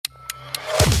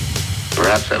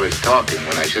Perhaps I was talking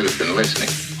when I should have been listening.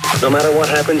 No matter what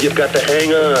happens, you've got to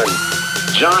hang on.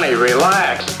 Johnny,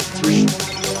 relax.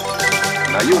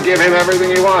 Now you give him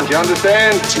everything he wants, you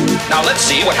understand? Now let's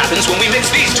see what happens when we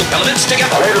mix these two elements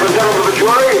together. Ladies and gentlemen of the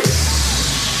jury.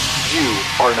 You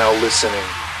are now listening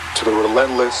to the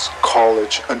Relentless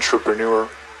College Entrepreneur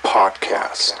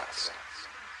Podcast.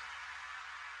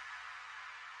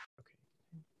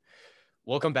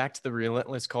 Welcome back to the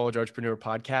Relentless College Entrepreneur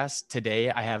Podcast.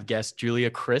 Today, I have guest Julia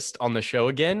Crist on the show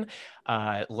again.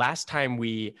 Last time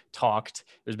we talked,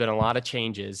 there's been a lot of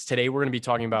changes. Today, we're going to be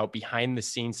talking about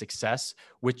behind-the-scenes success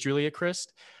with Julia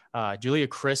Crist. Julia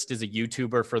Crist is a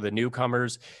YouTuber for the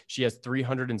newcomers. She has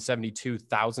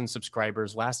 372,000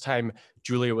 subscribers. Last time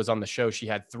Julia was on the show, she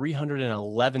had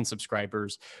 311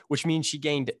 subscribers, which means she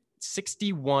gained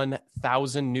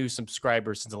 61,000 new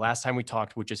subscribers since the last time we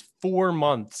talked, which is 4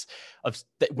 months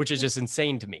which is just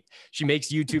insane to me. She makes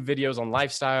YouTube videos on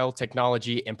lifestyle,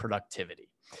 technology, and productivity.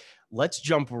 Let's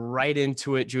jump right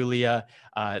into it, Julia.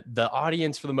 The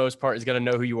audience, for the most part, is going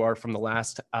to know who you are from the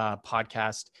last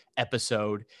podcast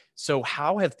episode. So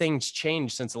how have things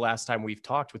changed since the last time we've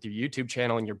talked with your YouTube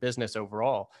channel and your business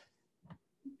overall?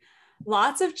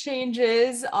 Lots of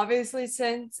changes, obviously,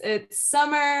 since it's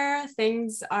summer.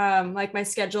 Things like my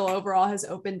schedule overall has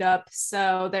opened up.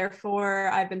 So therefore,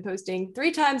 I've been posting 3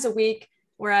 times a week,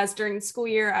 whereas during the school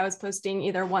year, I was posting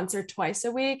either once or twice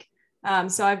a week.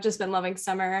 So I've just been loving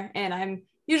summer, and I'm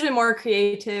usually more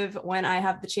creative when I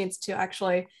have the chance to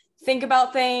actually think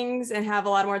about things and have a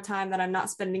lot more time that I'm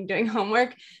not spending doing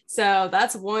homework. So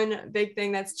that's one big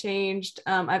thing that's changed.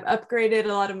 I've upgraded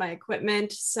a lot of my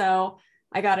equipment. So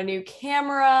I got a new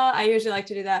camera. I usually like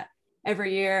to do that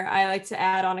every year. I like to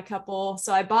add on a couple.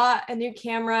 So I bought a new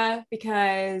camera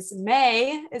because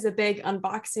May is a big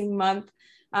unboxing month.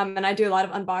 And I do a lot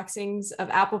of unboxings of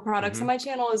Apple products on my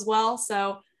channel as well.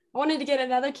 So I wanted to get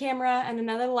another camera and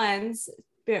another lens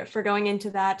for going into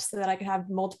that so that I could have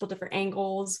multiple different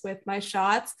angles with my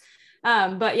shots.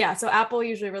 But yeah, so Apple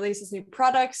usually releases new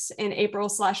products in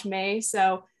April/May.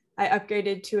 So I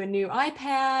upgraded to a new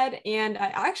iPad, and I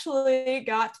actually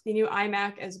got the new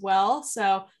iMac as well.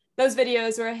 So those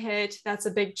videos were a hit. That's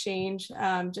a big change.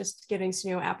 Just getting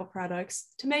some new Apple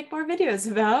products to make more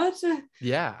videos about.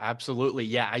 Yeah, absolutely.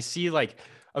 Yeah, I see, like,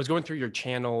 I was going through your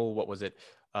channel. What was it?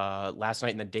 Last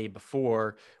night and the day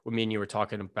before, when me and you were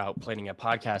talking about planning a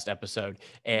podcast episode,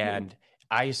 and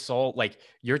I saw like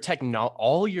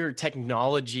all your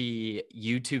technology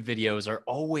YouTube videos are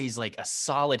always like a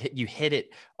solid hit. You hit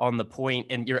it on the point,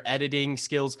 and your editing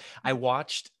skills. I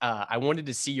wanted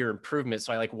to see your improvement.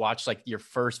 So I watched your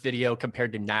first video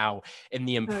compared to now, and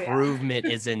the improvement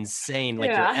is insane.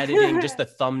 Your editing, just the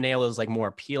thumbnail is more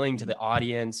appealing to the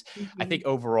audience. I think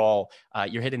overall,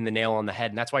 you're hitting the nail on the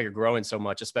head, and that's why you're growing so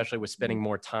much, especially with spending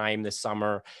more time this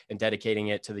summer and dedicating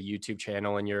it to the YouTube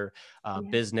channel and your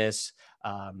business.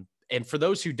 And for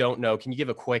those who don't know, can you give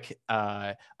a quick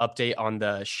update on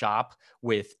the shop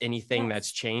with anything that's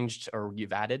changed or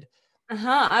you've added?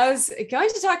 I was going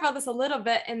to talk about this a little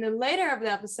bit in the later of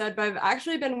the episode, but I've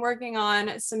actually been working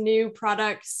on some new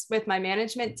products with my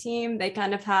management team. They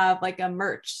kind of have like a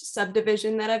merch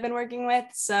subdivision that I've been working with.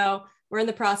 So we're in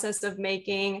the process of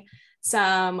making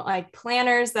some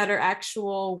planners that are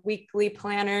actual weekly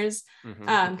planners.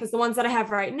 Because the ones that I have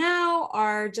right now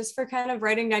are just for kind of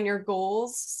writing down your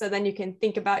goals. So then you can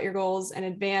think about your goals in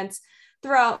advance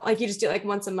throughout, you just do it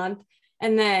once a month.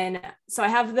 And then, so I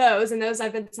have those, and those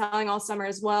I've been selling all summer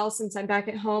as well, since I'm back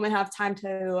at home and have time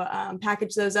to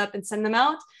package those up and send them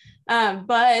out.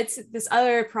 But this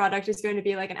other product is going to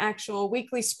be an actual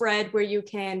weekly spread where you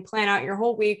can plan out your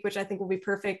whole week, which I think will be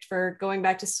perfect for going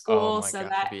back to school,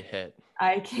 that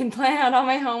I can plan out all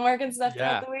my homework and stuff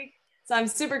throughout the week. So I'm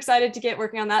super excited to get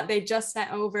working on that. They just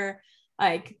sent over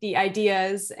the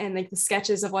ideas and the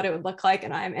sketches of what it would look like,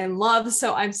 and I'm in love.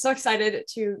 So I'm so excited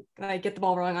to get the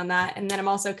ball rolling on that. And then I'm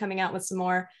also coming out with some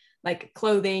more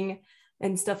clothing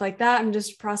and stuff like that. I'm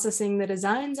just processing the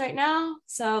designs right now.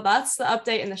 So that's the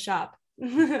update in the shop.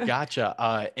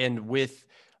 Gotcha. And with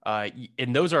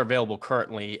and those are available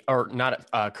currently, or not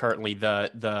currently.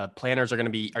 The planners are going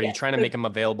to be. Are you trying to make them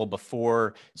available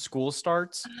before school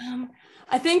starts?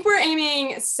 I think we're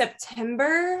aiming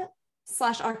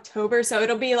September/October, so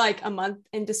it'll be a month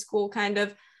into school, kind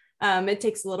of. It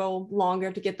takes a little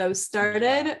longer to get those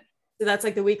started. So that's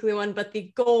the weekly one, but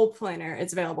the goal planner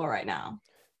is available right now.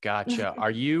 Gotcha.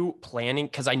 Are you planning?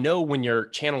 Because I know when your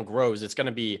channel grows, it's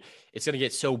going to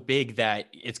get so big that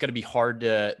it's going to be hard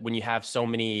to, when you have so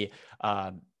many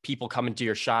people coming to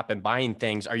your shop and buying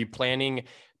things. Are you planning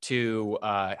to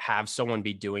have someone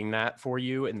be doing that for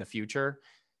you in the future?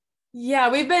 Yeah,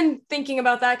 we've been thinking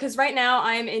about that because right now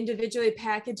I'm individually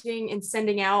packaging and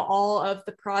sending out all of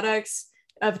the products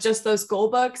of just those goal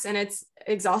books, and it's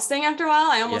exhausting after a while.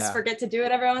 I almost Yeah. forget to do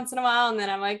it every once in a while, and then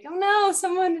I'm like, oh no,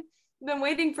 someone been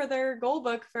waiting for their goal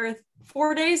book for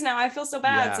 4 days now. I feel so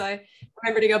bad. So Yeah. I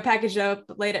remember to go package it up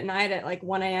late at night at like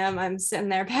 1 a.m. I'm sitting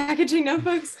there packaging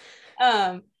notebooks.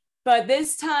 But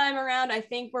this time around, I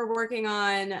think we're working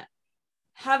on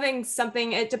having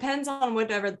something. It depends on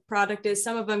whatever the product is.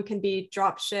 Some of them can be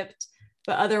drop shipped,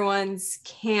 but other ones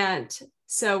can't.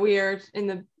 So we are in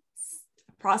the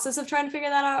process of trying to figure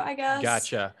that out, I guess.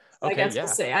 Gotcha. So I Okay. guess Yeah.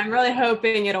 we'll see. I'm really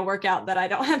hoping it'll work out that I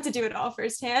don't have to do it all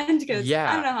firsthand because I don't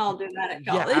Yeah. know how I'll do that at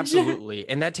Yeah, college. absolutely.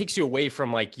 And that takes you away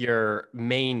from like your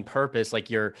main purpose,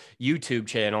 like your YouTube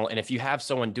channel. And if you have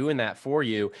someone doing that for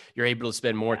you, you're able to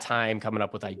spend more time coming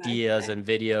up with ideas Exactly. and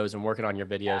videos and working on your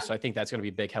videos. Yeah. So I think that's going to be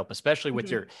a big help, especially with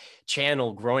Mhm. your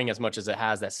channel growing as much as it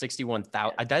has, that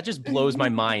 61,000. That just blows my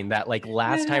mind that like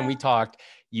last time we talked,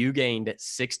 you gained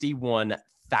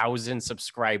 61,000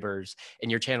 subscribers and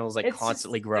your channel is like It's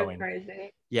constantly just growing. so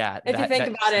crazy. Yeah. If you think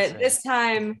about it, insane. this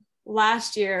time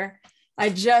last year, I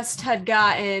just had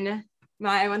gotten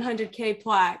my 100K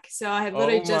plaque. So I had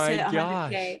literally Oh just my hit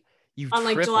gosh. 100K You've on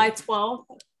like tripled. July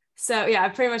 12th. So yeah, I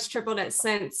pretty much tripled it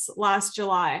since last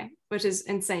July, which is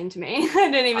insane to me. I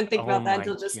didn't even think about that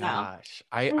until just now.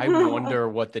 I wonder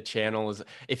what the channel is.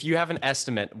 If you have an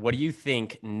estimate, what do you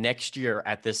think next year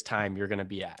at this time you're going to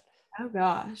be at? Oh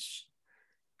gosh.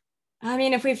 I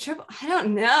mean, if we've tripled, I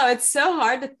don't know. It's so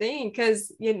hard to think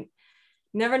because you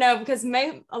never know. Because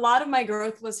a lot of my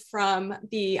growth was from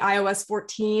the iOS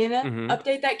 14 Mhm.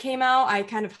 update that came out. I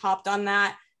kind of hopped on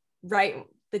that right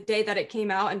the day that it came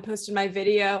out and posted my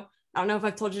video. I don't know if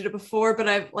I've told you it before, but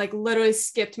I've like literally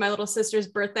skipped my little sister's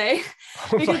birthday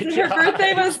Oh because my her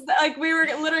birthday God. was like, we were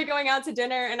literally going out to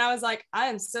dinner and I was like, I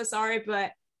am so sorry,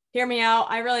 but hear me out.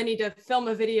 I really need to film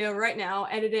a video right now,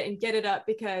 edit it and get it up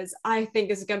because I think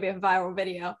this is going to be a viral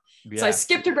video. So I Yeah.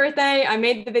 skipped her birthday. I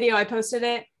made the video, I posted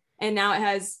it, and now it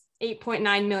has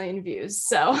 8.9 million views.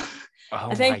 So Oh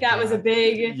I think my that was a God.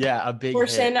 big Yeah, a big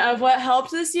portion hit. of what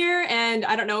helped this year. And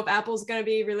I don't know if Apple's going to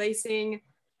be releasing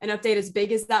an update as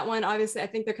big as that one. Obviously, I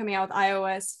think they're coming out with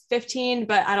iOS 15,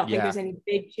 but I don't think Yeah. there's any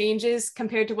big changes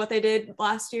compared to what they did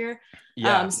last year.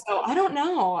 Yeah. So I don't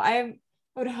know. I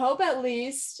would hope at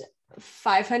least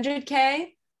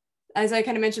 500K. As I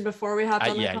kind of mentioned before we hopped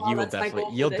on the Yeah, call, that's my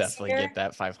goal you'll for this definitely year. get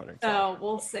that 500K. So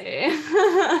we'll see.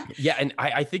 Yeah, and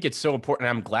I think it's so important.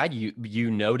 I'm glad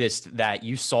you noticed that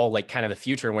you saw like kind of the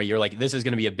future and where you're like, this is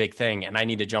going to be a big thing, and I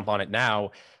need to jump on it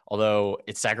now. Although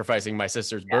it's sacrificing my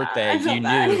sister's birthday, you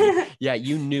knew, yeah,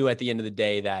 you knew at the end of the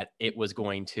day that it was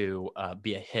going to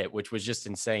be a hit, which was just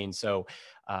insane. So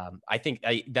I think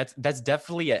that's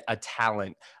definitely a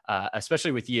talent,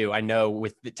 especially with you. I know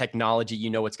with the technology, you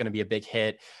know, it's going to be a big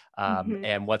hit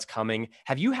and what's coming.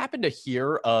 Have you happened to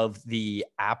hear of the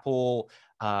Apple?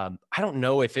 I don't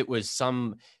know if it was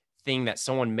some thing that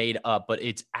someone made up, but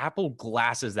it's Apple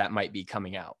glasses that might be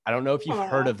coming out. I don't know if you've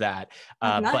heard of that,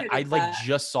 I've not but heard I of like that.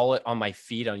 just saw it on my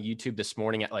feed on YouTube this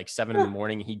morning at like 7 in the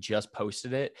morning. He just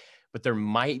posted it, but there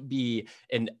might be,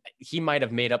 and he might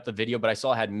have made up the video, but I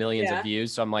saw it had millions of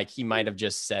views. So I'm like, he might have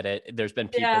just said it. There's been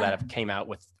people that have came out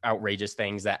with outrageous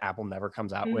things that Apple never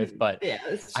comes out with, but yeah,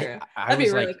 that's true. I That'd be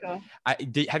was really like,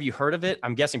 cool. have you heard of it?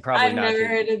 I'm guessing probably I've not. never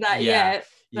heard of that Yeah. yet.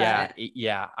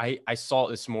 Yeah. I saw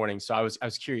it this morning. So I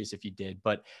was curious if you did,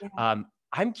 but Yeah.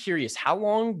 I'm curious, how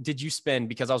long did you spend?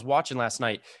 Because I was watching last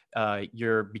night,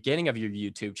 your beginning of your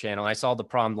YouTube channel. I saw the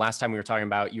prom last time we were talking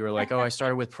about, you were like, oh, I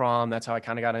started with prom. That's how I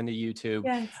kind of got into YouTube.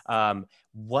 Yes.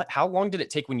 How long did it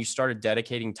take when you started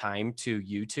dedicating time to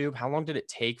YouTube? How long did it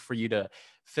take for you to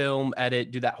film,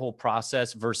 edit, do that whole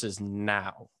process versus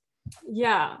now?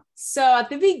 Yeah. So at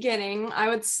the beginning, I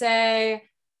would say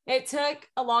it took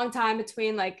a long time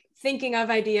between like thinking of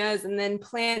ideas and then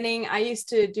planning. I used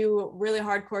to do really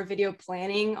hardcore video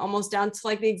planning, almost down to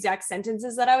like the exact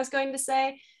sentences that I was going to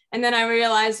say. And then I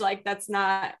realized like that's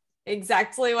not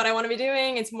exactly what I want to be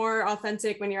doing. It's more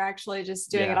authentic when you're actually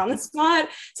just doing it on the spot.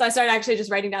 So I started actually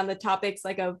just writing down the topics,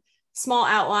 like a small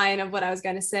outline of what I was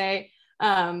going to say.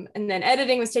 And then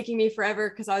editing was taking me forever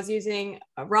because I was using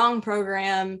a wrong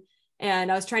program.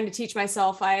 And I was trying to teach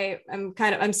myself.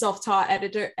 I'm self-taught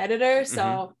editor.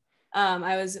 So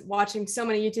I was watching so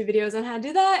many YouTube videos on how to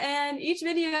do that. And each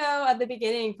video at the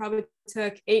beginning probably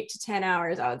took 8 to 10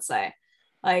 hours, I would say.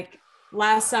 Like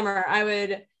last summer, I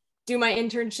would do my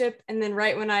internship. And then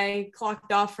right when I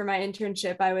clocked off for my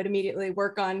internship, I would immediately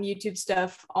work on YouTube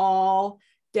stuff all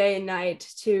day and night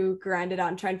to grind it out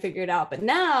and try and figure it out. But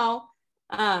now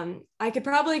I could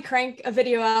probably crank a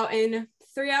video out in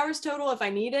 3 hours total if I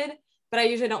needed. but I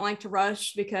usually don't like to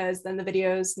rush because then the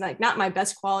videos like not my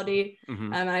best quality.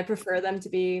 And I prefer them to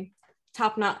be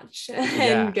top notch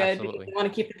and good because I want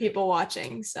to keep the people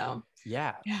watching. So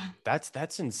yeah,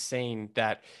 that's insane.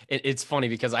 That it's funny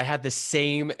because I had the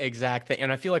same exact thing,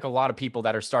 and I feel like a lot of people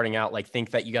that are starting out like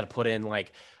think that you got to put in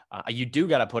like you do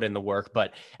got to put in the work,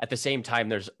 but at the same time,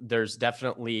 there's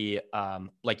definitely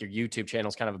like your YouTube channel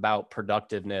is kind of about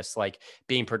productiveness, like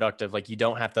being productive. Like you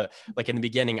don't have to, like in the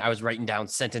beginning, I was writing down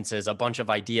sentences, a bunch of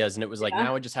ideas, and it was like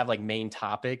now I just have like main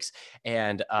topics.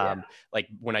 And like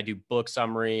when I do book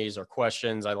summaries or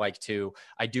questions, I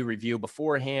do review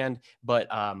beforehand, but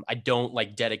I don't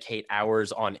like dedicate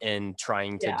hours on end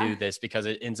trying to do this because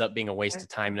it ends up being a waste of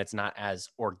time and it's not as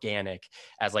organic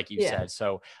as like you said.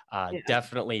 So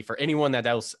definitely for anyone that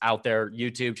else out there,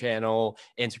 YouTube channel,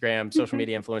 Instagram, social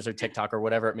media influencer, TikTok, or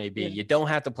whatever it may be, you don't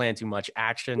have to plan too much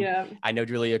action. I know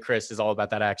Julia Crist is all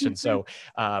about that action. So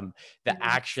the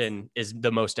action is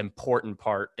the most important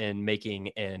part in making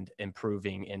and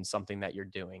improving in something that you're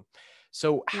doing.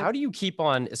 So how do you keep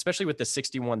on, especially with the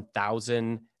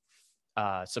 61,000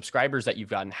 subscribers that you've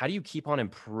gotten, how do you keep on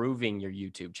improving your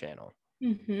YouTube channel?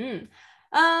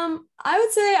 I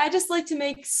would say I just like to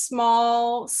make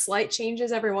small, slight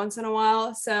changes every once in a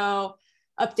while. So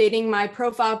updating my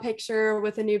profile picture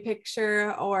with a new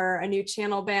picture or a new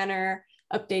channel banner,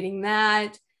 updating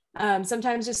that.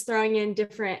 Sometimes just throwing in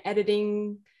different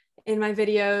editing in my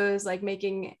videos, like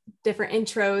making different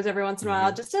intros every once in a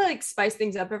while, just to like spice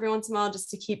things up every once in a while,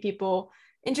 just to keep people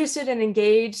interested and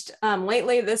engaged.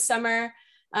 Lately this summer,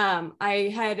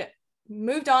 I had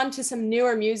moved on to some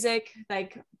newer music,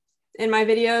 like in my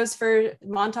videos for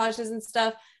montages and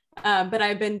stuff. But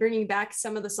I've been bringing back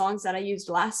some of the songs that I used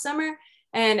last summer,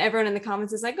 and everyone in the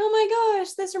comments is like, oh my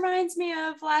gosh, this reminds me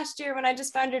of last year when I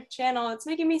just found your channel. It's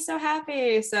making me so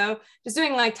happy. So just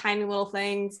doing like tiny little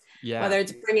things, whether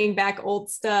it's bringing back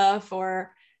old stuff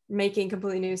or making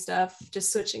completely new stuff,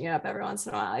 just switching it up every once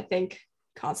in a while, I think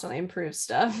constantly improves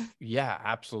stuff. Yeah,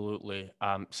 absolutely.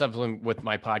 Something with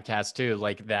my podcast too,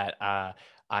 like that.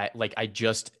 I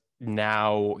just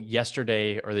now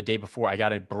yesterday or the day before I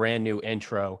got a brand new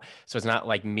intro, so it's not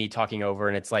like me talking over,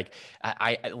 and it's like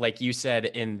I like you said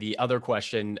in the other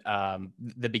question,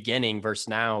 the beginning versus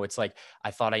now, it's like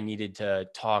I thought I needed to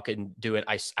talk and do it.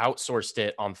 I outsourced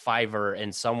it on Fiverr,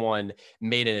 and someone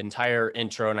made an entire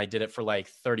intro, and I did it for like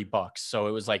 $30. So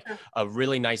it was like a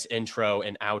really nice intro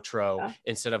and outro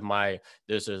instead of my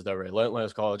 "This is the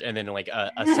Relentless College" and then like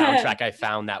a soundtrack I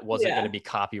found that wasn't going to be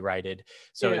copyrighted.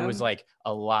 So it was like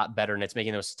a lot better, and it's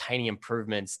making those tiny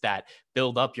improvements that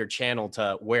build up your channel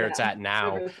to where it's at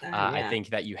now. I think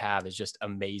that you have is just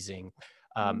amazing.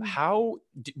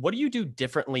 What do you do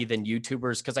differently than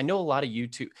YouTubers? Because I know a lot of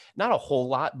YouTube, not a whole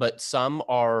lot, but some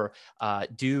are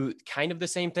do kind of the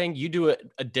same thing. You do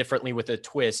it differently with a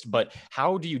twist, but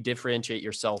how do you differentiate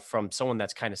yourself from someone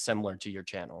that's kind of similar to your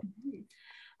channel?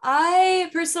 I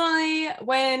personally,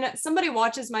 when somebody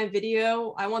watches my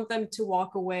video, I want them to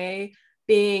walk away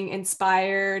being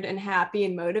inspired and happy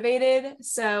and motivated.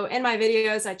 So in my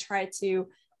videos, I try to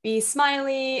be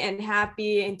smiley and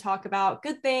happy and talk about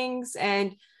good things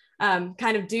and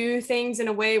kind of do things in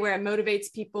a way where it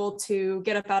motivates people to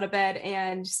get up out of bed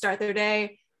and start their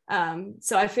day.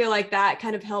 So I feel like that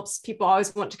kind of helps people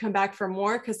always want to come back for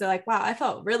more, because they're like, wow, I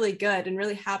felt really good and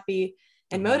really happy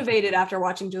and motivated after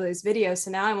watching Julia's video.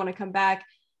 So now I want to come back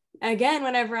again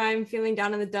whenever I'm feeling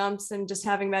down in the dumps and just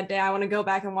having that day. I want to go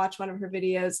back and watch one of her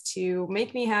videos to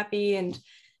make me happy and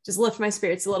just lift my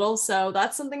spirits a little. So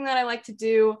that's something that I like to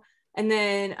do. And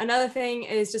then another thing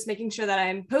is just making sure that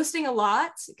I'm posting a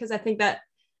lot, because I think that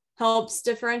helps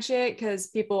differentiate, because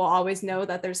people always know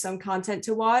that there's some content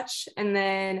to watch. And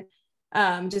then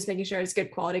just making sure it's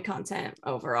good quality content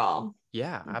overall.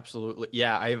 Yeah, absolutely.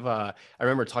 Yeah, I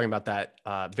remember talking about that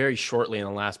very shortly in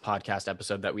the last podcast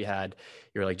episode that we had.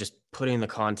 You're like just putting the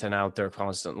content out there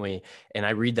constantly, and I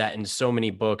read that in so many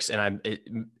books, and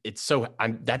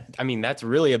that's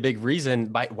really a big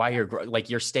reason why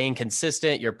you're staying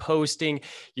consistent, you're posting,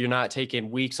 you're not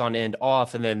taking weeks on end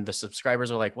off, and then the subscribers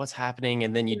are like, "What's happening?"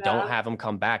 And then you don't have them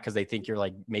come back because they think you're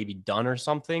like maybe done or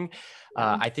something.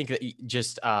 I think that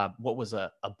just what was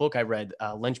a book I read,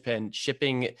 Linchpin,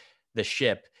 Shipping the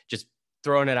Ship, just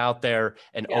throwing it out there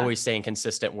and always staying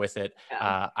consistent with it.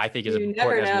 I think is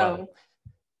important as well.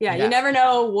 You never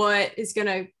know what is going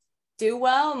to do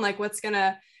well and like what's going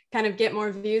to kind of get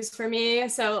more views for me.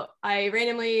 So I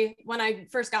randomly, when I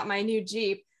first got my new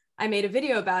Jeep, I made a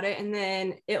video about it, and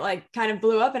then it like kind of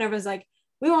blew up and everyone's like,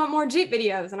 we want more Jeep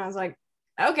videos. And I was like,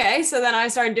 okay. So then I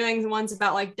started doing the ones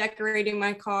about like decorating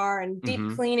my car and deep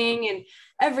cleaning. And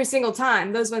every single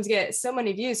time those ones get so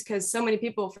many views because so many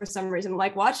people for some reason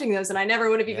like watching those. And I never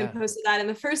would have even posted that in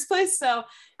the first place. So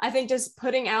I think just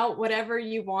putting out whatever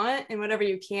you want and whatever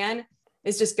you can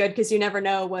is just good because you never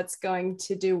know what's going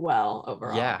to do well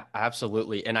overall. Yeah,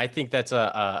 absolutely. And I think that's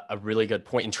a really good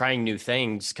point in trying new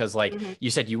things. Cause like you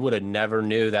said, you would have never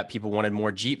knew that people wanted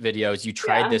more Jeep videos. You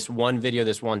tried this one video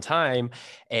this one time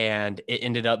and it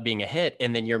ended up being a hit.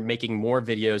 And then you're making more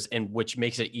videos, and which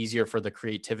makes it easier for the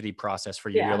creativity process for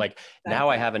you. You're like, now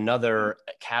I have another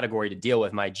category to deal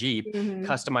with my Jeep,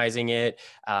 customizing it,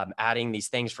 adding these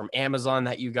things from Amazon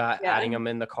that you got, adding them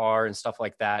in the car and stuff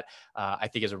like that. I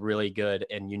think is a really good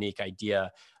and unique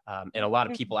idea. And a lot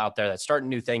of people out there that start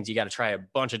new things, you got to try a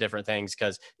bunch of different things,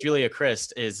 because Julia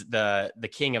Crist is the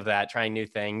king of that, trying new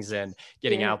things and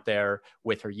getting out there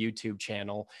with her YouTube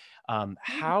channel.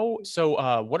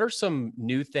 What are some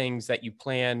new things that you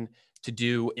plan to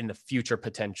do in the future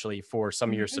potentially for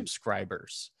some of your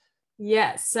subscribers?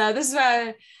 Yes. So this is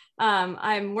what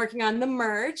I'm working on the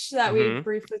merch that we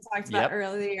briefly talked about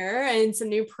earlier, and some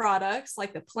new products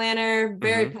like the planner.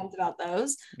 Very pumped about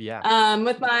those.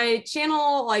 With my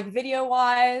channel, like video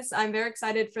wise, I'm very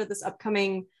excited for this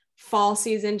upcoming fall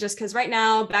season, just because right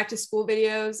now back to school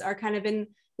videos are kind of in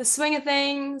the swing of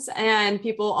things, and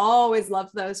people always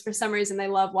love those. For some reason, they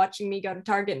love watching me go to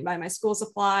Target and buy my school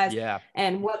supplies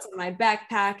and what's in my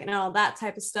backpack and all that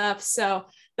type of stuff. So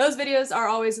those videos are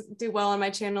always do well on my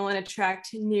channel and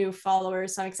attract new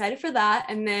followers. So I'm excited for that.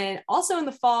 And then also in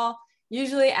the fall,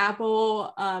 usually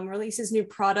Apple releases new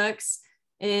products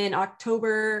in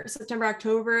September,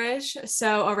 October-ish.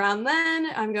 So around then,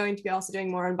 I'm going to be also doing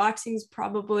more unboxings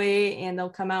probably, and they'll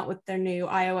come out with their new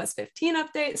iOS 15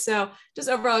 update. So just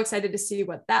overall excited to see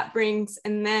what that brings.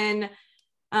 And then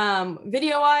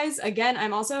video-wise, again,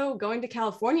 I'm also going to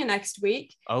California next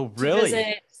week. Oh, really? To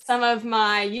visit some of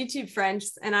my YouTube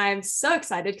friends, and I'm so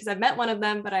excited because I've met one of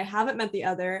them, but I haven't met the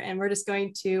other. And we're just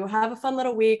going to have a fun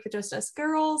little week with just us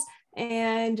girls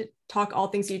and talk all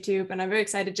things YouTube. And I'm very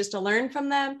excited just to learn from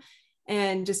them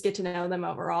and just get to know them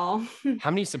overall.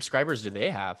 How many subscribers do they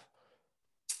have?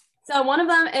 So one of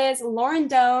them is Lauren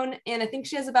Doan, and I think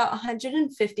she has about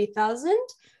 150,000.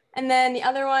 And then the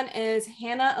other one is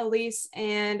Hannah Elise,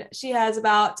 and she has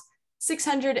about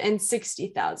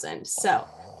 660,000. So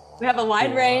we have a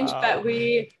wide range, but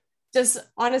we just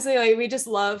honestly, like, we just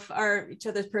love each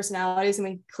other's personalities, and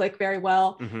we click very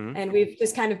well. And we've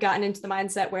just kind of gotten into the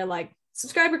mindset where like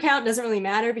subscriber count doesn't really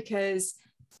matter, because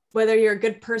whether you're a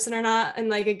good person or not, and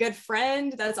like a good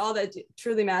friend, that's all that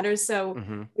truly matters.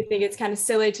 So we think it's kind of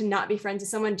silly to not be friends with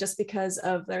someone just because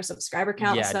of their subscriber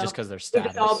count. Yeah, so just because their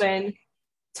status. We've all been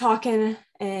talking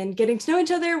and getting to know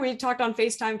each other. We talked on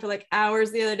FaceTime for like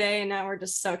hours the other day, and now we're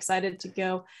just so excited to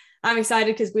go. I'm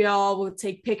excited because we all will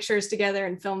take pictures together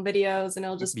and film videos, and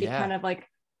it'll just be kind of like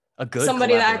a good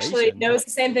somebody that actually knows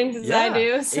the same things as I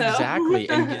do. So exactly.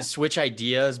 And switch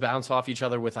ideas, bounce off each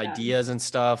other with ideas and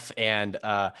stuff. And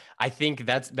I think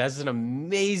that's an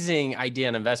amazing idea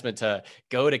and investment to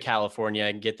go to California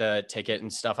and get the ticket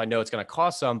and stuff. I know it's going to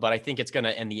cost some, but I think it's going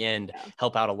to, in the end,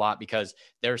 help out a lot, because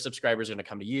their subscribers are going to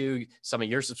come to you. Some of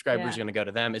your subscribers are going to go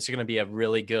to them. It's going to be a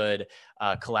really good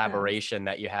collaboration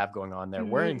that you have going on there.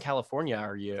 Where in California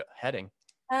are you heading?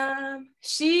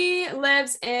 She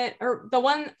lives the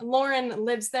one Lauren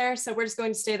lives there, so we're just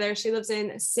going to stay there. She lives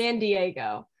in San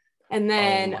Diego. And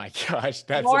then oh my gosh,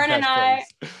 that's Lauren and I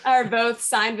are both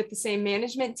signed with the same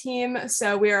management team.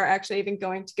 So we are actually even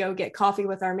going to go get coffee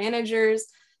with our managers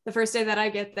the first day that I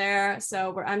get there.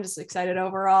 So I'm just excited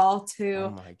overall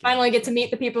to finally get to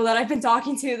meet the people that I've been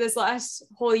talking to this last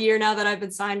whole year now that I've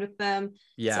been signed with them.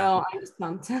 Yeah. So I'm just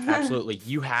pumped. Absolutely.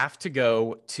 You have to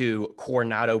go to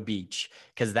Coronado Beach,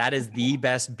 because that is the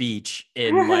best beach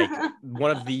in like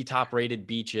one of the top rated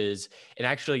beaches. And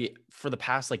actually for the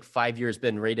past like 5 years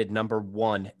been rated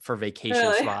 #1 for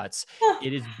vacation spots.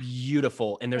 It is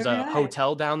beautiful. And there's a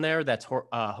hotel down there that's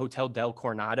Hotel del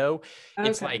Coronado.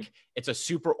 It's like, it's a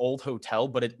super old hotel,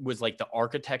 but it was like the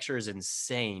architecture is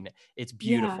insane. It's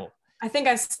beautiful. Yeah. I think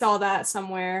I saw that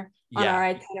somewhere on our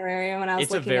itinerary when I was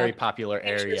looking. It's a very popular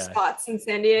area. Spots in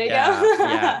San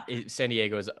Diego. San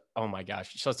Diego is, oh my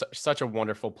gosh, such a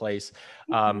wonderful place.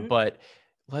 But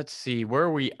let's see, where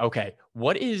are we? Okay.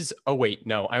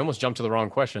 I almost jumped to the wrong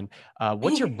question.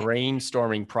 What's your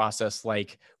brainstorming process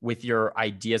like with your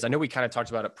ideas? I know we kind of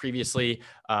talked about it previously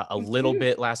a little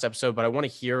bit last episode, but I want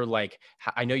to hear, like,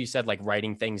 I know you said like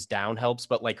writing things down helps,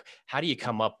 but like, how do you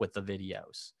come up with the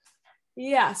videos?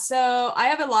 Yeah, so I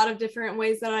have a lot of different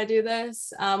ways that I do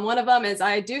this. One of them is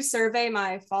I do survey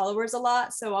my followers a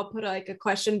lot. So I'll put like a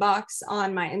question box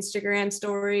on my Instagram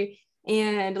story,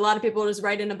 and a lot of people just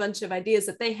write in a bunch of ideas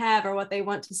that they have or what they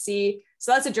want to see.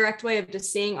 So that's a direct way of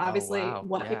just seeing, obviously,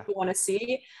 what people want to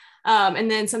see. And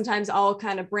then sometimes I'll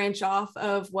kind of branch off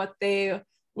of what they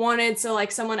wanted. So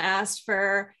like someone asked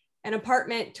for an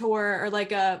apartment tour or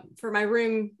like for my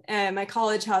room at my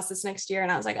college house this next year.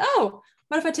 And I was like, oh,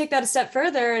 what if I take that a step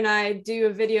further and I do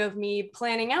a video of me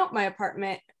planning out my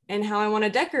apartment and how I want to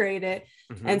decorate it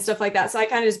and stuff like that. So I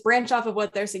kind of just branch off of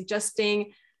what they're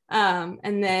suggesting.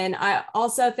 And then I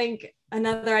also think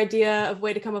another idea of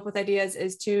way to come up with ideas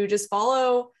is to just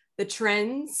follow the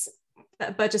trends,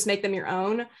 but just make them your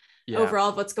own. Overall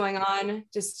of what's going on.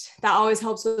 Just that always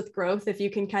helps with growth if you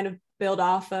can kind of build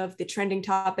off of the trending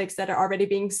topics that are already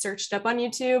being searched up on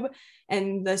YouTube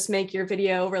and thus make your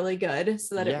video really good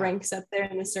so that it ranks up there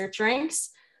in the search ranks.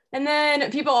 And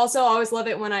then people also always love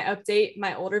it when I update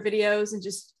my older videos and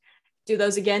just do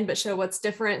those again, but show what's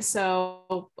different.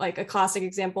 So like a classic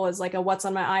example is like a what's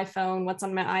on my iPhone, what's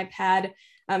on my iPad,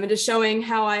 and just showing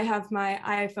how I have my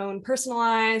iPhone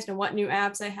personalized and what new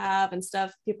apps I have and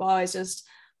stuff. People always just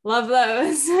love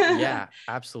those. Yeah,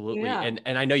 absolutely. And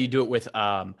I know you do it with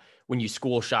when you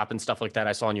school shop and stuff like that.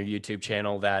 I saw on your YouTube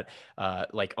channel that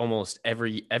like almost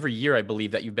every year, I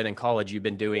believe that you've been in college, you've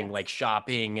been doing like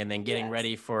shopping and then getting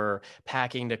ready for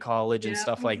packing to college and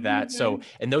stuff like that. So,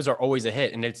 and those are always a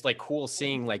hit. And it's like cool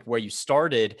seeing like where you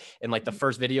started in like the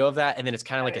first video of that. And then it's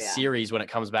kind of like a series when it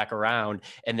comes back around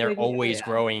and they're always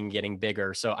growing and getting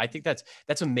bigger. So I think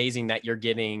that's amazing that you're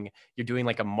doing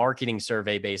like a marketing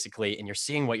survey basically, and you're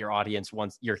seeing what your audience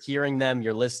wants. You're hearing them,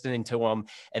 you're listening to them,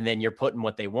 and then you're putting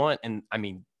what they want. And I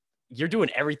mean, you're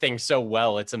doing everything so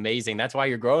well. It's amazing. That's why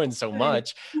you're growing so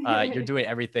much. You're doing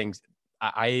everything.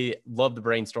 I love the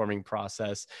brainstorming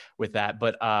process with that.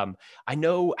 But I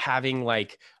know having a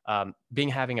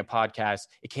podcast,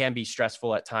 it can be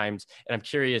stressful at times. And I'm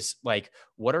curious, like,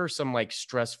 what are some like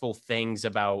stressful things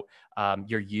about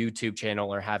your YouTube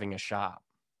channel or having a shop?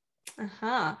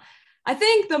 I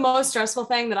think the most stressful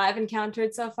thing that I've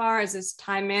encountered so far is this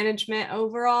time management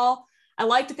overall. I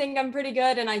like to think I'm pretty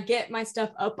good and I get my stuff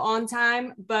up on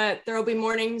time, but there will be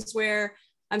mornings where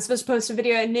I'm supposed to post a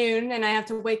video at noon and I have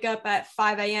to wake up at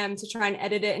 5 a.m. to try and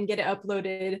edit it and get it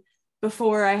uploaded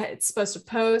before it's supposed to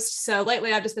post. So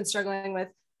lately I've just been struggling with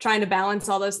trying to balance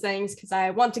all those things because I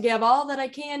want to give all that I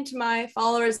can to my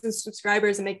followers and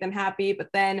subscribers and make them happy. But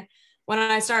then when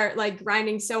I start like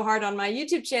grinding so hard on my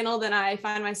YouTube channel, then I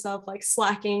find myself like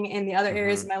slacking in the other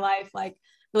areas of my life, like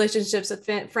relationships with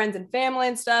friends and family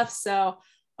and stuff. So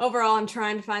overall, I'm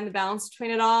trying to find the balance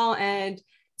between it all. And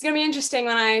it's going to be interesting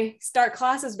when I start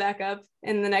classes back up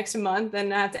in the next month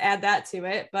and I have to add that to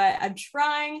it. But I'm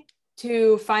trying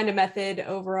to find a method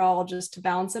overall just to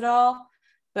balance it all.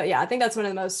 But yeah, I think that's one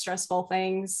of the most stressful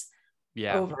things.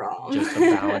 Overall. Just the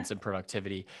balance and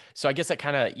productivity. So I guess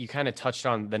that you kind of touched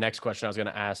on the next question I was going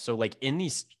to ask. So like in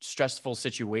these stressful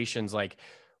situations, like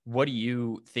what do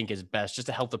you think is best just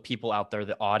to help the people out there,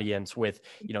 the audience with,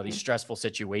 these stressful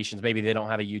situations? Maybe they don't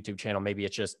have a YouTube channel. Maybe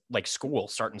it's just like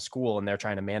starting school and they're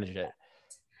trying to manage it.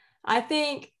 I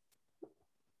think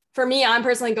for me, I'm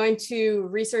personally going to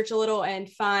research a little and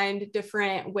find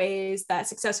different ways that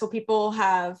successful people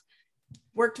have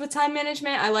worked with time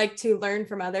management. I like to learn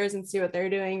from others and see what they're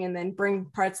doing and then bring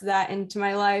parts of that into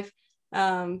my life.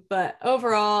 But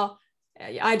overall,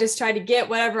 I just try to get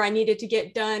whatever I needed to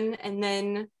get done and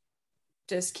then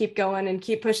just keep going and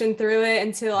keep pushing through it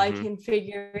until I can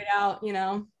figure it out,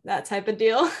 that type of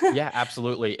deal. Yeah,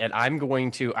 absolutely. And I'm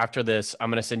going to, after this, I'm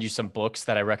going to send you some books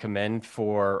that I recommend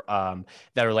for,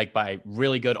 that are like by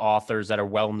really good authors that are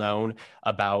well-known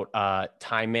about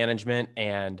time management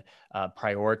and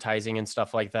prioritizing and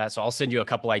stuff like that. So I'll send you a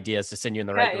couple ideas to send you in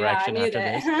the right direction after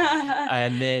this.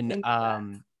 And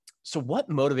then, so what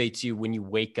motivates you when you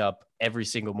wake up every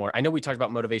single morning? I know we talked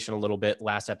about motivation a little bit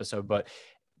last episode, but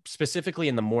specifically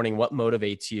in the morning, what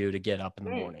motivates you to get up in the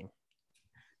morning?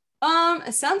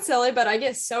 It sounds silly, but I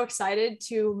get so excited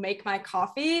to make my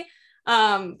coffee.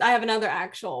 I have another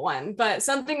actual one, but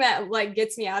something that like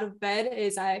gets me out of bed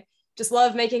is I just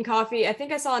love making coffee. I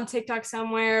think I saw on TikTok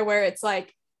somewhere where it's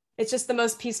like, it's just the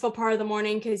most peaceful part of the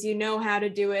morning because you know how to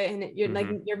do it. And you're like,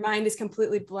 your mind is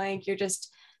completely blank. You're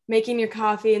just making your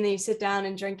coffee and then you sit down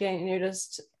and drink it and you're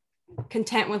just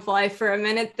content with life for a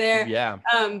minute there. Yeah.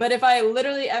 But if I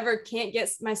literally ever can't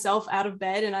get myself out of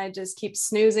bed and I just keep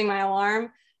snoozing my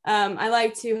alarm, I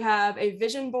like to have a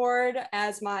vision board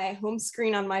as my home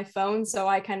screen on my phone so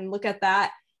I can look at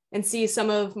that and see some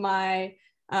of my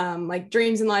like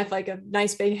dreams in life, like a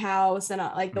nice big house and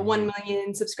like the 1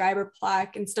 million subscriber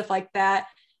plaque and stuff like that.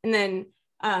 And then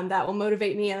that will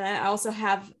motivate me. And I also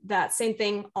have that same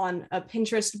thing on a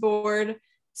Pinterest board.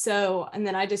 So, and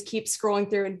then I just keep scrolling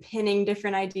through and pinning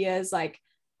different ideas like,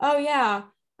 oh yeah,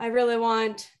 I really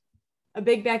want a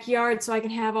big backyard so I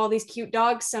can have all these cute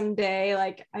dogs someday.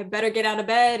 Like I better get out of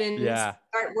bed and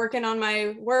start working on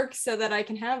my work so that I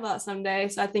can have that someday.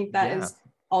 So I think that is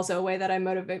also a way that I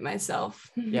motivate myself.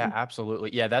 Yeah,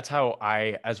 absolutely. Yeah, that's how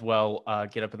I as well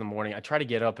get up in the morning. I try to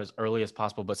get up as early as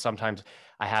possible, but sometimes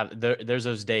I have there's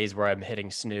those days where I'm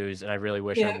hitting snooze, and I really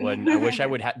wish I wouldn't. I wish I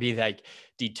would be like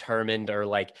determined or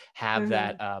like have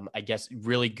that I guess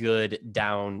really good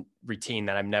down routine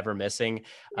that I'm never missing.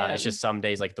 It's just some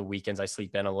days like the weekends I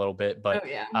sleep in a little bit, but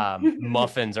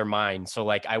muffins are mine. So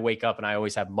like I wake up and I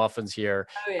always have muffins here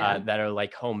that are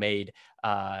like homemade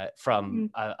from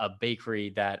a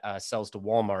bakery that sells to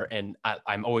Walmart, and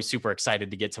I'm always super excited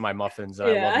to get to my muffins.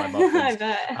 I love my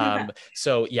muffins.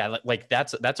 So yeah, like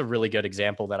that's a really good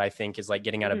example that I think is like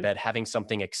getting out of bed, having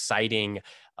something exciting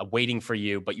waiting for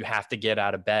you, but you have to get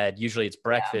out of bed. Usually it's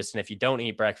breakfast. And if you don't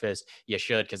eat breakfast, you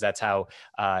should, because that's how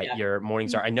your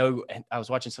mornings are. I know I was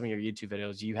watching some of your YouTube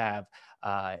videos. You have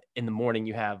in the morning,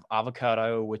 you have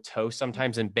avocado with toast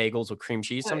sometimes and bagels with cream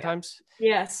cheese sometimes.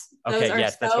 Yes. Okay.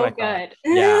 Those That's so what I thought.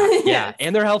 good. Yeah.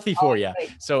 And they're healthy for you.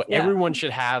 So everyone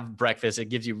should have breakfast. It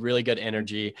gives you really good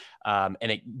energy. And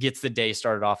it gets the day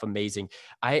started off amazing.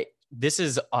 This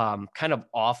is kind of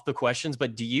off the questions,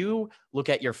 but do you look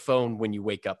at your phone when you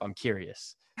wake up? I'm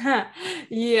curious.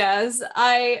 Yes,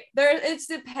 it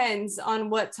depends on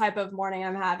what type of morning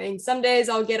I'm having. Some days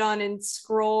I'll get on and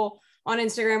scroll on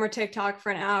Instagram or TikTok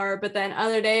for an hour, but then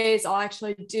other days I'll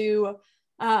actually do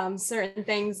certain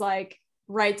things like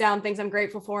write down things I'm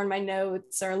grateful for in my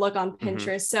notes or look on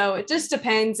Pinterest. So it just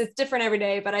depends. It's different every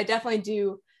day, but I definitely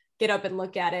do get up and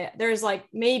look at it. There's like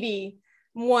maybe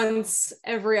once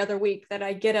every other week that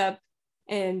I get up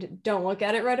and don't look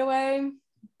at it right away,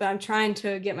 but I'm trying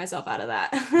to get myself out of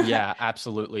that. Yeah,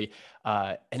 absolutely.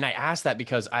 And I asked that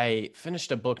because I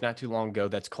finished a book not too long ago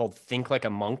that's called Think Like a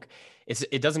Monk.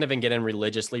 It doesn't even get in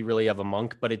religiously really of a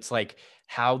monk, but it's like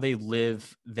how they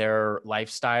live their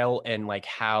lifestyle and like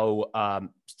how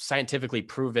scientifically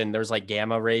proven there's like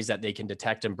gamma rays that they can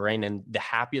detect in brain. And the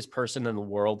happiest person in the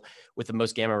world with the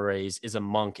most gamma rays is a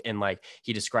monk. And like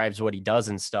he describes what he does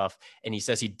and stuff. And he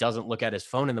says he doesn't look at his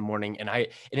phone in the morning. And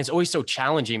it's always so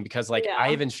challenging because like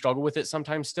I even struggle with it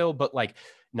sometimes still, but like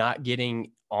not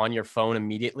getting on your phone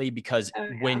immediately, because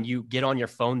when you get on your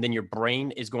phone, then your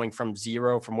brain is going from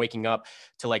 0 from waking up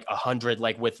to like 100,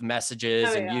 like with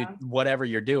messages you, whatever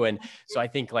you're doing. So I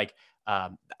think like, I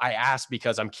asked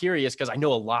because I'm curious, because I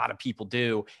know a lot of people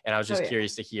do. And I was just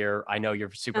curious to hear. I know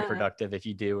you're super productive if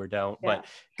you do or don't, but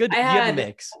good. You have a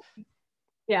mix.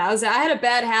 Yeah. I had a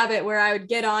bad habit where I would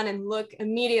get on and look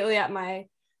immediately at my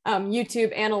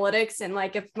YouTube analytics. And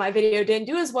like, if my video didn't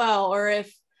do as well, or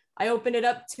if I opened it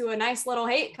up to a nice little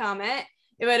hate comment,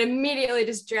 it would immediately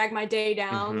just drag my day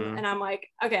down. And I'm like,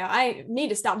 okay, I need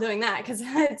to stop doing that, because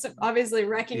it's obviously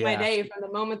wrecking my day from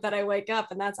the moment that I wake up.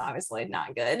 And that's obviously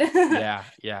not good.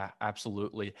 Yeah,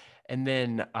 absolutely. And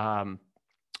then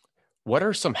what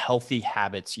are some healthy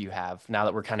habits you have now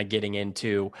that we're kind of getting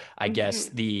into, I guess,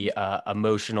 the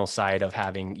emotional side of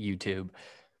having YouTube?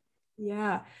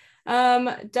 Yeah,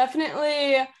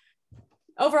 definitely.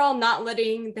 Overall, not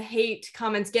letting the hate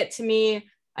comments get to me.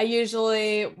 I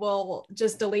usually will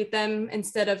just delete them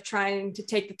instead of trying to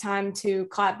take the time to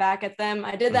clap back at them.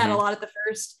 I did that a lot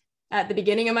at the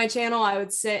beginning of my channel. I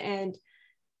would sit and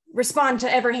respond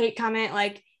to every hate comment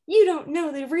like, you don't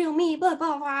know the real me, blah,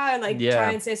 blah, blah, and like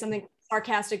try and say something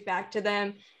sarcastic back to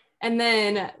them. And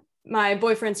then my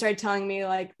boyfriend started telling me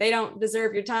like, they don't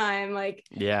deserve your time. Like,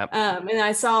 and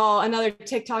I saw another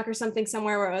TikTok or something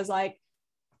somewhere where it was like,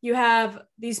 you have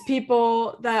these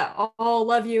people that all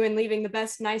love you and leaving the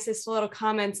best, nicest little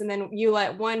comments, and then you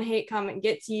let one hate comment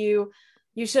get to you.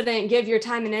 You shouldn't give your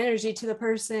time and energy to the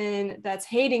person that's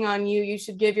hating on you. You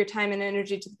should give your time and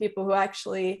energy to the people who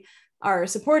actually are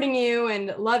supporting you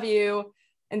and love you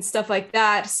and stuff like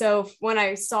that. So when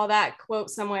I saw that quote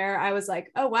somewhere, I was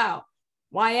like, oh, wow,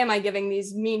 why am I giving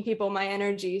these mean people my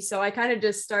energy? So I kind of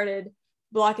just started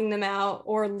blocking them out,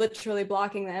 or literally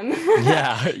blocking them so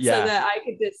that I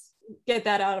could just get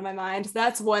that out of my mind. So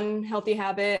that's one healthy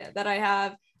habit that I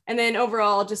have. And then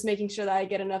overall, just making sure that I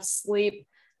get enough sleep.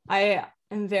 I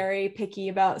am very picky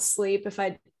about sleep. If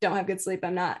I don't have good sleep,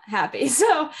 I'm not happy.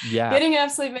 So getting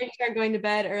enough sleep, making sure I'm going to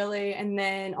bed early, and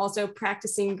then also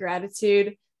practicing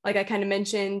gratitude. Like I kind of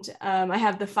mentioned, I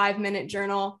have the 5-minute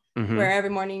journal Mm-hmm. where every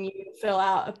morning you fill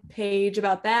out a page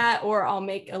about that, or I'll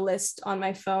make a list on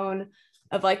my phone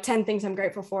of like 10 things I'm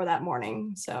grateful for that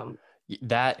morning. So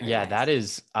that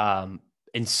is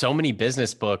in so many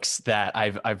business books that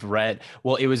I've read.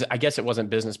 Well, I guess it wasn't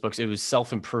business books, it was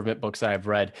self-improvement books that I've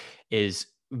read, is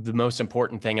the most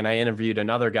important thing. And I interviewed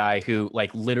another guy who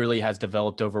like literally has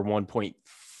developed over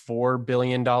 $1.4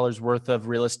 billion worth of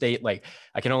real estate. Like,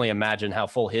 I can only imagine how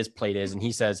full his plate is. And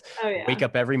he says, wake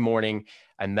up every morning,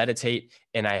 I meditate,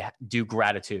 and I do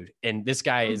gratitude. And this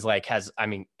guy is like,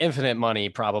 infinite money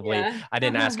probably. Yeah. I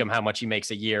didn't ask him how much he makes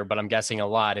a year, but I'm guessing a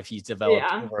lot if he's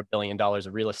developed over $1 billion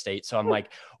of real estate. So I'm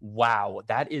like, wow,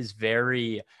 that is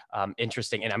very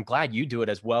interesting. And I'm glad you do it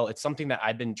as well. It's something that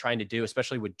I've been trying to do,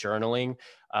 especially with journaling,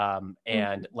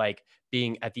 and like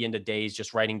being at the end of days,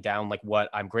 just writing down like what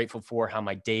I'm grateful for, how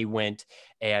my day went,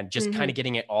 and just kind of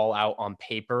getting it all out on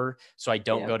paper. So I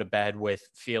don't go to bed with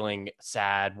feeling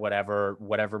sad, whatever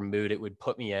mood it would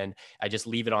put me in. I just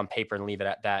leave it on paper and leave it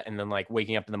at that. And then like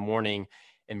waking up in the morning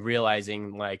and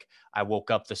realizing like I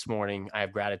woke up this morning, I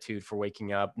have gratitude for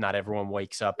waking up. Not everyone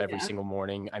wakes up every single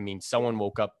morning. I mean, someone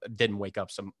didn't wake up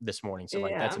this morning. So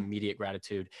like that's immediate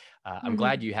gratitude. I'm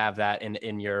glad you have that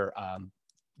in your,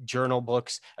 journal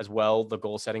books as well, the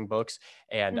goal setting books.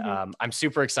 And I'm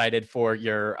super excited for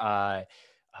your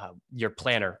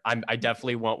planner. I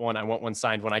definitely want one. I want one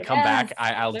signed when I come back.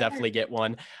 I'll definitely get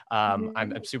one.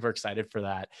 I'm super excited for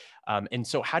that. And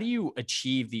so how do you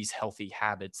achieve these healthy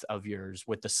habits of yours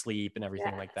with the sleep and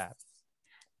everything like that?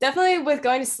 Definitely with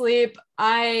going to sleep.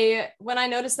 When I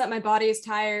notice that my body is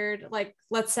tired, like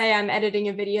let's say I'm editing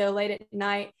a video late at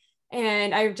night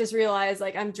and I just realized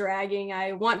like I'm dragging,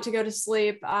 I want to go to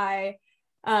sleep. I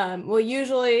will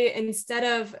usually, instead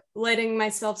of letting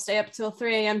myself stay up till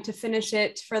 3 a.m. to finish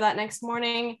it for that next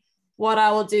morning, what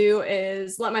I will do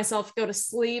is let myself go to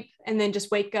sleep and then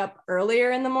just wake up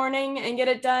earlier in the morning and get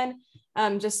it done,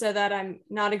 just so that I'm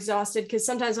not exhausted. Because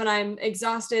sometimes when I'm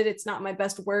exhausted, it's not my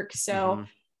best work. So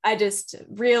I just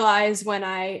realize when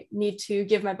I need to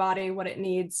give my body what it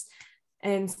needs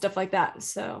and stuff like that.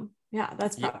 So yeah,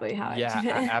 that's probably how I do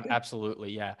it.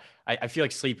 Absolutely. Yeah. I feel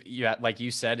like sleep, like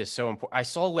you said, is so important. I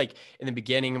saw like in the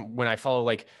beginning when I follow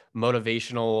like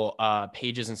motivational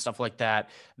pages and stuff like that,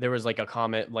 there was like a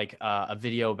comment, like a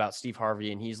video about Steve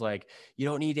Harvey. And he's like, you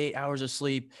don't need 8 hours of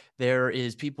sleep. There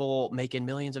is people making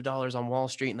millions of dollars on Wall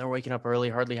Street and they're waking up early,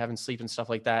 hardly having sleep and stuff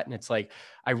like that. And it's like,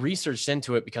 I researched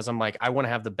into it because I'm like, I want to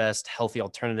have the best healthy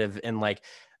alternative. And like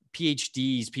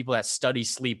PhDs, people that study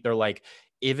sleep, they're like,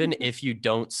 even if you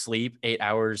don't sleep 8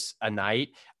 hours a night,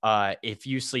 if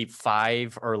you sleep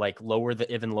 5 or like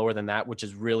even lower than that, which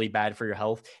is really bad for your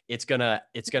health, it's gonna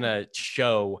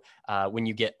show when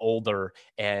you get older,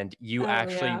 and you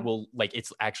will like,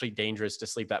 it's actually dangerous to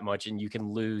sleep that much, and you can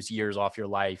lose years off your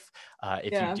life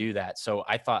if you do that. So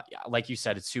I thought, like you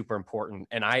said, it's super important.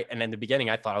 And in the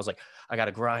beginning, I thought, I was like, I got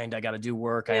to grind, I got to do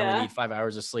work. I only need 5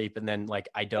 hours of sleep. And then like,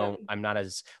 I'm not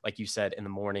as, like you said, in the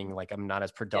morning, like I'm not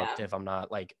as productive. I'm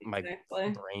not like, my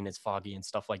brain is foggy and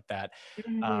stuff like that.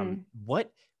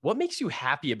 What makes you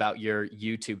happy about your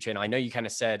YouTube channel? I know you kind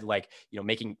of said like,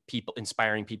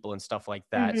 inspiring people and stuff like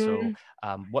that. So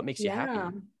what makes you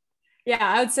happy? Yeah,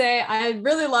 I would say I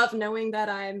really love knowing that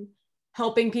I'm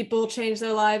helping people change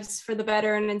their lives for the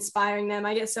better and inspiring them.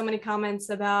 I get so many comments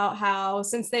about how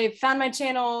since they've found my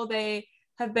channel, they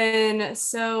have been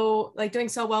so like doing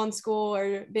so well in school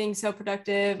or being so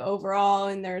productive overall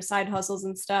in their side hustles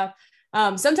and stuff.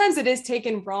 Sometimes it is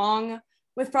taken wrong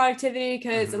with productivity,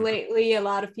 because lately a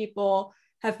lot of people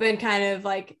have been kind of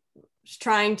like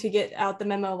trying to get out the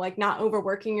memo, like not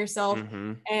overworking yourself.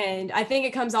 And I think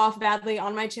it comes off badly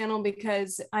on my channel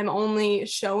because I'm only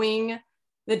showing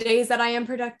the days that I am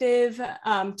productive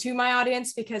to my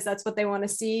audience, because that's what they want to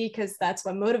see, because that's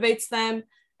what motivates them.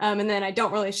 And then I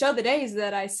don't really show the days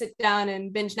that I sit down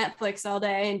and binge Netflix all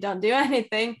day and don't do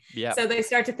anything. So they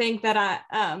start to think that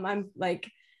I'm like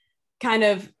kind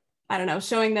of, I don't know,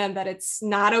 showing them that it's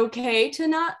not okay to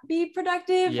not be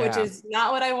productive, which is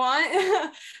not what I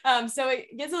want. So it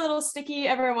gets a little sticky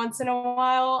every once in a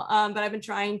while. But I've been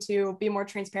trying to be more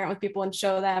transparent with people and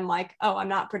show them like, oh, I'm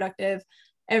not productive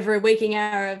every waking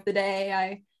hour of the day.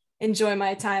 I enjoy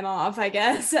my time off, I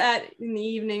guess, in the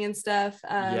evening and stuff.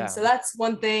 So that's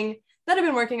one thing that I've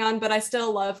been working on, but I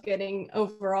still love getting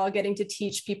to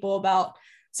teach people about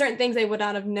certain things they would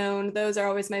not have known. Those are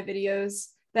always my videos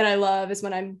that I love, is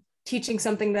when I'm teaching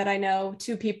something that I know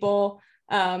to people.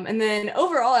 And then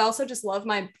overall, I also just love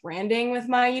my branding with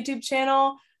my YouTube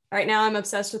channel. Right now, I'm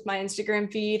obsessed with my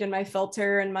Instagram feed and my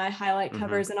filter and my highlight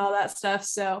covers and all that stuff.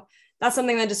 So that's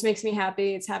something that just makes me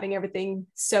happy. It's having everything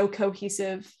so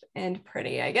cohesive and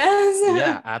pretty, I guess.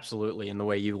 Yeah, absolutely. In the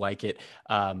way you like it.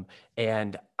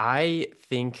 And I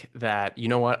think that, you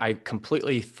know what, I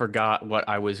completely forgot what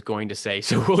I was going to say.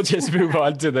 So we'll just move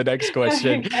on to the next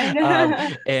question.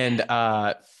 And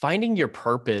finding your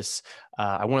purpose.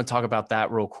 I want to talk about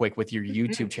that real quick with your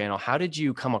YouTube channel. How did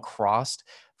you come across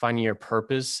finding your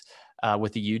purpose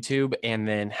with the YouTube? And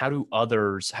then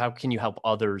how can you help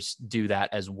others do that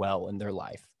as well in their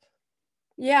life?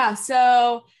 Yeah.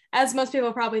 So as most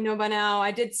people probably know by now,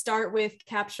 I did start with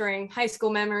capturing high school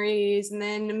memories and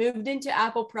then moved into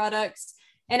Apple products.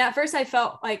 And at first I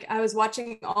felt like I was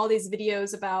watching all these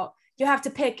videos about you have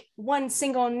to pick one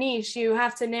single niche, you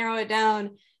have to narrow it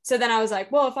down. So then I was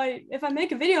like, well, if I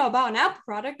make a video about an Apple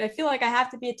product, I feel like I have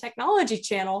to be a technology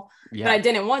channel. Yeah. But I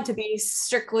didn't want to be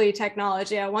strictly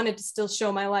technology. I wanted to still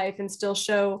show my life and still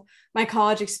show my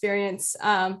college experience.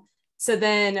 So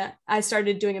then I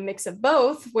started doing a mix of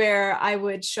both, where I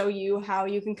would show you how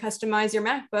you can customize your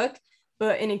MacBook,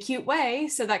 but in a cute way.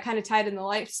 So that kind of tied in the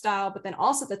lifestyle, but then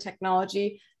also the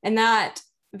technology. And that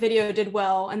video did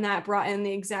well, and that brought in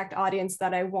the exact audience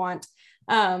that I want.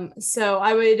 So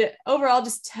I would overall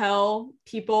just tell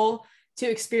people to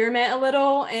experiment a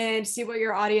little and see what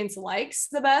your audience likes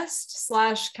the best,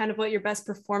 / kind of what your best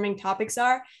performing topics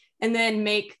are, and then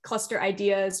make cluster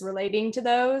ideas relating to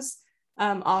those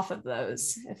off of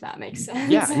those, if that makes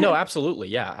sense. Yeah, no, absolutely.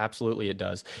 Yeah, absolutely. It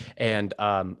does. And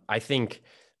I think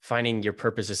finding your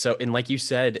purpose is so, and like you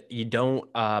said, you don't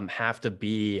have to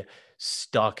be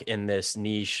stuck in this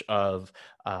niche of,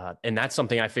 and that's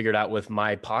something I figured out with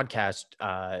my podcast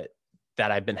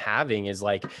that I've been having is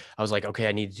like, I was like, okay,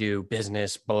 I need to do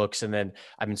business, books. And then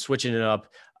I've been switching it up.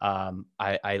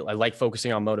 I like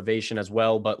focusing on motivation as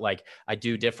well, but like I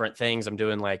do different things. I'm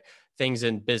doing like things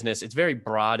in business. It's very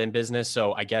broad in business.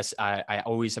 So I guess I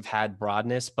always have had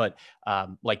broadness, but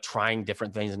like trying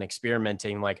different things and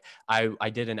experimenting. Like I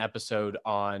did an episode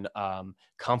on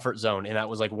comfort zone, and that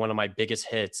was like one of my biggest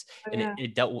hits. And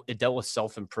it dealt with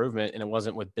self-improvement, and it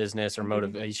wasn't with business or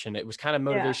motivation. It was kind of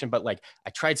motivation, but like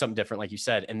I tried something different, like you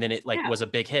said, and then it like was a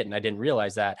big hit, and I didn't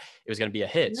realize that it was going to be a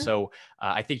hit. So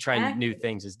I think trying new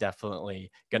things is definitely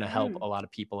going to help a lot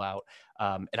of people out.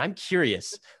 And I'm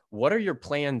curious, what are your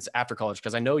plans after college?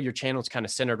 Because I know your channel is kind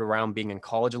of centered around being in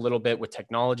college a little bit with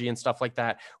technology and stuff like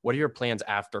that. What are your plans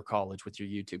after college with your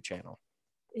YouTube channel?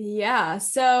 Yeah,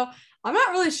 so I'm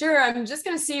not really sure. I'm just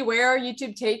going to see where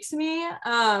YouTube takes me.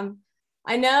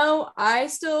 I know I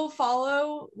still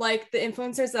follow like the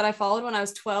influencers that I followed when I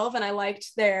was 12, and I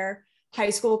liked their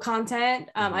high school content.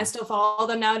 I still follow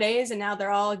them nowadays, and now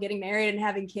they're all getting married and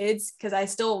having kids because I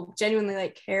still genuinely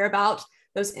like care about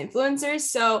those influencers.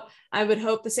 So I would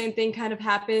hope the same thing kind of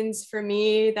happens for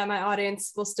me, that my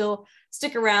audience will still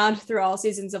stick around through all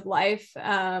seasons of life.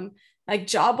 Like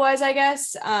job wise, I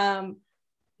guess,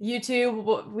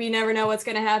 YouTube, we never know what's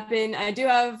going to happen. I do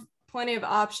have plenty of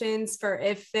options for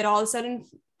if it all of a sudden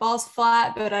falls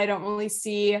flat, but I don't really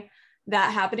see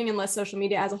that happening unless social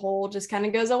media as a whole just kind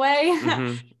of goes away.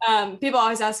 People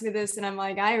always ask me this, and I'm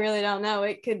like, I really don't know.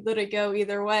 It could literally go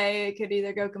either way. It could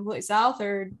either go completely south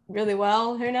or really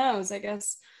well. Who knows? I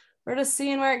guess we're just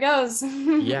seeing where it goes.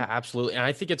 Yeah, absolutely. And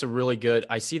I think it's a really good,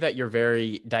 I see that you're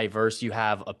very diverse. You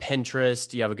have a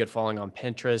Pinterest, you have a good following on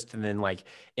Pinterest, and then like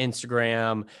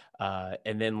Instagram,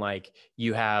 and then like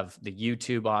you have the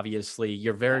YouTube, obviously.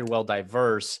 You're very well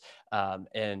diverse.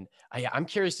 And I'm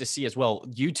curious to see as well,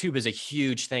 YouTube is a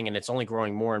huge thing, and it's only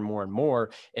growing more and more and more.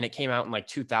 And it came out in like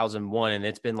 2001, and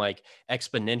it's been like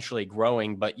exponentially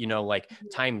growing, but you know, like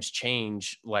times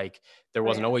change. Like there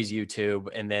wasn't always YouTube.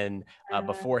 And then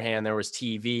beforehand there was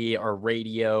TV or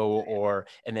radio,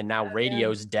 and then now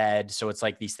radio's dead. So it's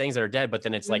like these things that are dead, but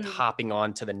then it's like hopping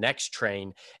on to the next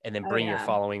train and then bring your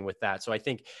following with that. So I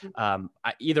think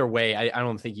either way, I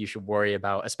don't think you should worry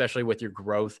about, especially with your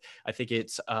growth. I think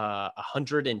it's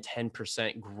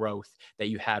 110% growth that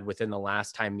you had within the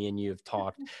last time me and you have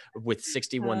talked with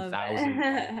 61,000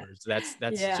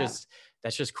 followers.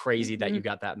 That's just crazy that you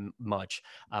got that much.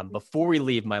 Before we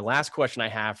leave, my last question I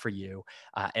have for you,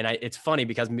 and it's funny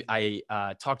because I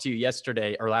talked to you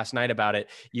yesterday or last night about it.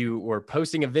 You were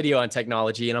posting a video on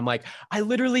technology, and I'm like, I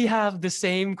literally have the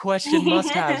same question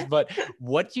must-haves. But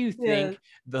what do you think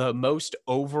the most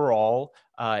overall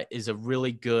is a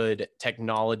really good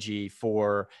technology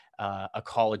for a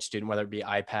college student, whether it be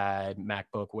iPad,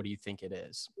 MacBook? What do you think it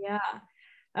is? Yeah.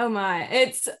 Oh my,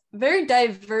 it's very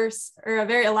diverse, or a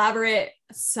very elaborate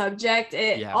subject.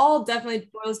 It all definitely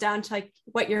boils down to like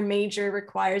what your major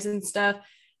requires and stuff.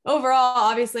 Overall,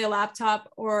 obviously a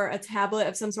laptop or a tablet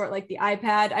of some sort, like the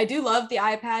iPad. I do love the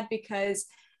iPad because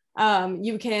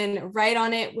You can write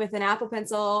on it with an Apple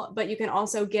Pencil, but you can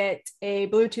also get a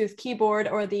Bluetooth keyboard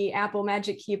or the Apple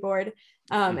Magic Keyboard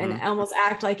and almost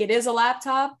act like it is a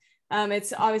laptop.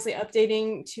 It's obviously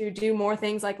updating to do more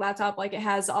things like laptop, like it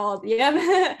has all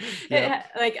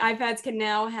like iPads can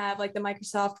now have like the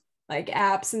Microsoft like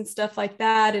apps and stuff like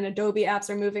that, and Adobe apps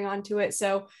are moving on to it.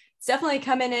 So it's definitely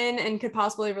coming in and could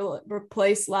possibly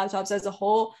replace laptops as a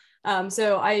whole.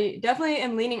 So I definitely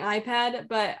am leaning iPad,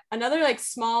 but another like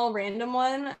small random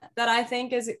one that I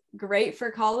think is great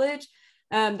for college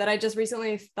that I just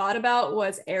recently thought about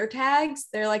was AirTags.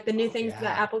 They're like the new things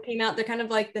that Apple came out. They're kind of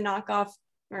like the knockoff,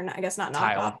 or not, I guess not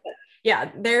knockoff, but yeah,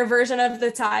 their version of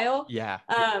the Tile. Yeah.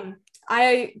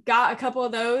 I got a couple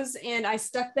of those and I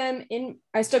stuck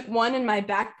one in my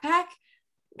backpack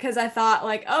because I thought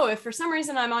like, oh, if for some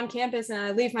reason I'm on campus and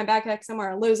I leave my backpack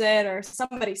somewhere and lose it, or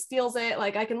somebody steals it,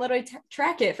 like I can literally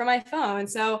track it from my phone.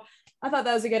 So I thought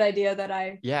that was a good idea that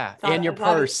and your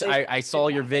purse. I saw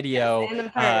your video.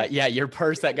 Your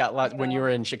purse that got lost when you were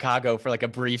in Chicago for like a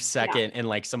brief second and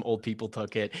like some old people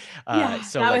took it. So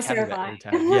that like was having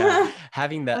terrifying. the AirTag,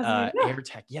 having the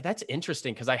AirTag. Yeah, that's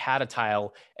interesting because I had a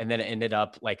Tile and then it ended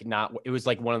up like it was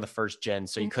like one of the first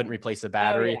gens. So you couldn't replace the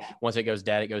battery. Once it goes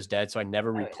dead, it goes dead. So I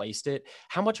never replaced it.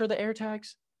 How much are the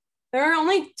AirTags? They're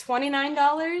only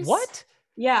 $29. What?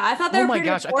 Yeah, I thought they were pretty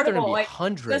affordable. I thought they were gonna be like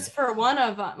 100 just for one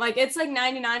of them. Like it's like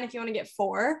 $99 if you want to get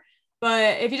 4,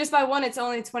 but if you just buy one, it's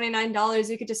only $29.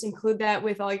 You could just include that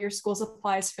with all your school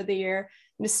supplies for the year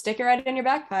and just stick it right in your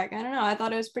backpack. I don't know. I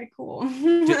thought it was pretty cool.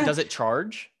 Does it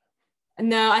charge?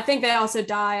 No, I think they also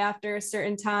die after a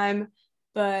certain time,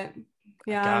 but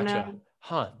yeah, I don't know.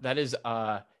 Huh? That is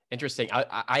interesting.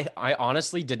 I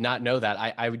honestly did not know that.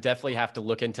 I would definitely have to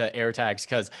look into AirTags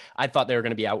because I thought they were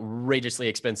going to be outrageously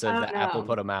expensive that Apple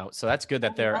put them out. So that's good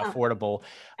that they're affordable.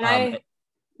 And I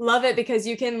love it because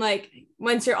you can like,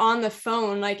 once you're on the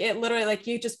phone, like it literally, like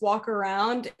you just walk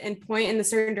around and point in a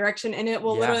certain direction and it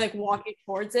will literally like walk you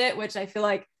towards it, which I feel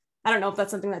like, I don't know if that's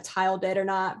something that Tile did or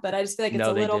not, but I just feel like it's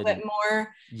a little bit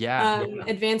more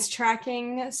advanced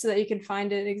tracking so that you can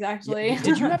find it exactly. Yeah.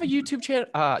 Did you have a YouTube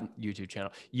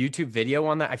video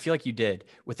on that? I feel like you did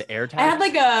with the AirTags. I had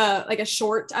like a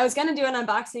short. I was gonna do an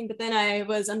unboxing, but then I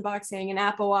was unboxing an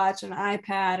Apple Watch, an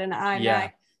iPad, an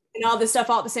iMac, and all this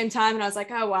stuff all at the same time. And I was like,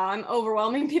 oh wow, I'm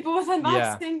overwhelming people with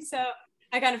unboxing. So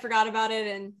I kind of forgot about it,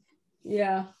 and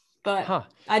but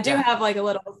I do have like a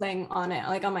little thing on it,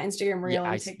 like on my Instagram reel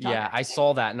and TikTok. I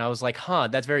saw that and I was like,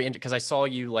 that's very interesting because I saw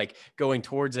you like going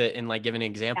towards it and like giving an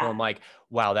example. I'm like,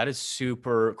 wow, that is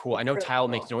super cool. I know Tile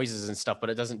makes noises and stuff, but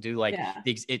it doesn't do like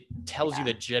it tells you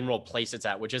the general place it's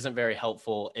at, which isn't very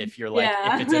helpful if you're like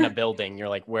if it's in a building, you're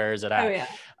like, where is it at?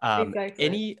 Exactly.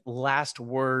 Any last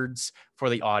words for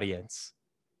the audience?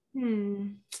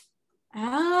 I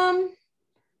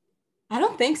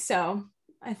don't think so.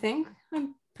 I think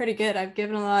I'm pretty good. I've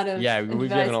given a lot of we've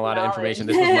given a lot of information.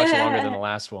 This was much longer than the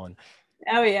last one.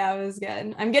 Oh yeah, it was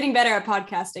good. I'm getting better at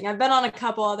podcasting. I've been on a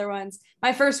couple other ones.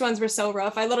 My first ones were so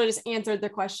rough. I literally just answered the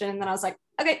question and then I was like,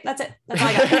 okay, that's it. That's all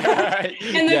I got.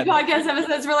 And the podcast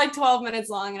episodes were like 12 minutes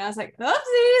long and I was like,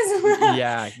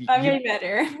 oopsies. I'm getting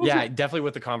better. Definitely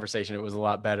with the conversation, it was a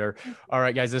lot better. All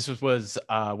right, guys, this was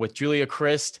with Julia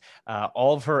Crist.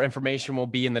 All of her information will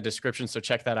be in the description, so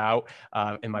check that out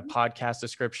in my podcast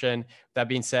description. That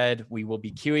being said, we will be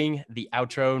cueing the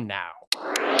outro now.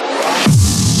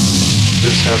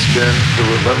 This has been the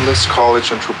Relentless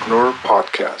College Entrepreneur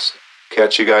Podcast.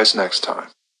 Catch you guys next time.